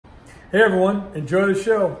Hey everyone, enjoy the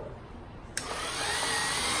show.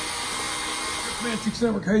 Mantiques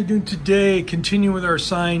Network, how you doing today? Continuing with our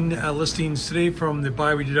sign listings today from the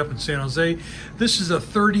buy we did up in San Jose. This is a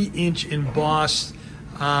 30-inch embossed,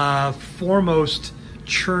 foremost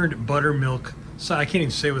churned buttermilk. So I can't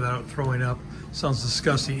even say without throwing up. Sounds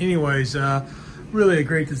disgusting. Anyways, really a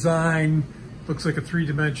great design. Looks like a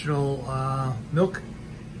three-dimensional milk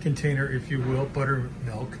container, if you will,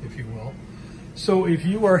 buttermilk, if you will. So if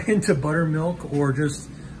you are into buttermilk or just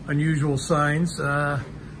unusual signs,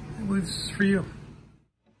 this is for you.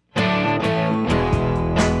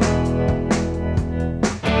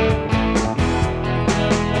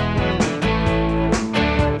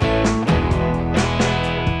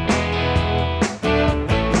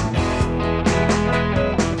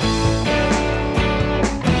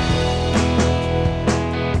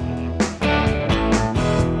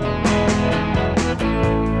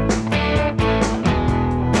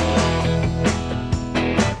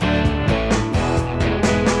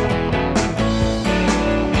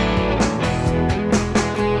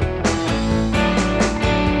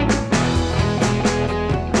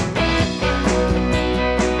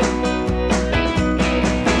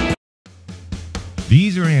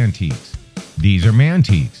 These are antiques. These are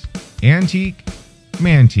mantiques. Antique,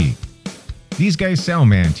 mantique. These guys sell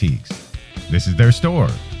mantiques. This is their store.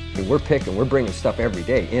 We're picking, we're bringing stuff every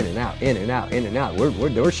day, in and out, in and out, in and out.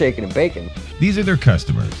 We're shaking and baking. These are their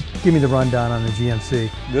customers. Give me the rundown on the GMC.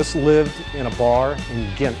 This lived in a bar in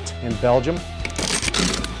Ghent in Belgium.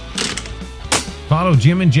 Follow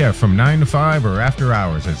Jim and Jeff from 9 to 5 or after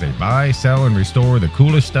hours as they buy, sell, and restore the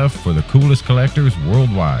coolest stuff for the coolest collectors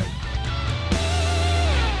worldwide.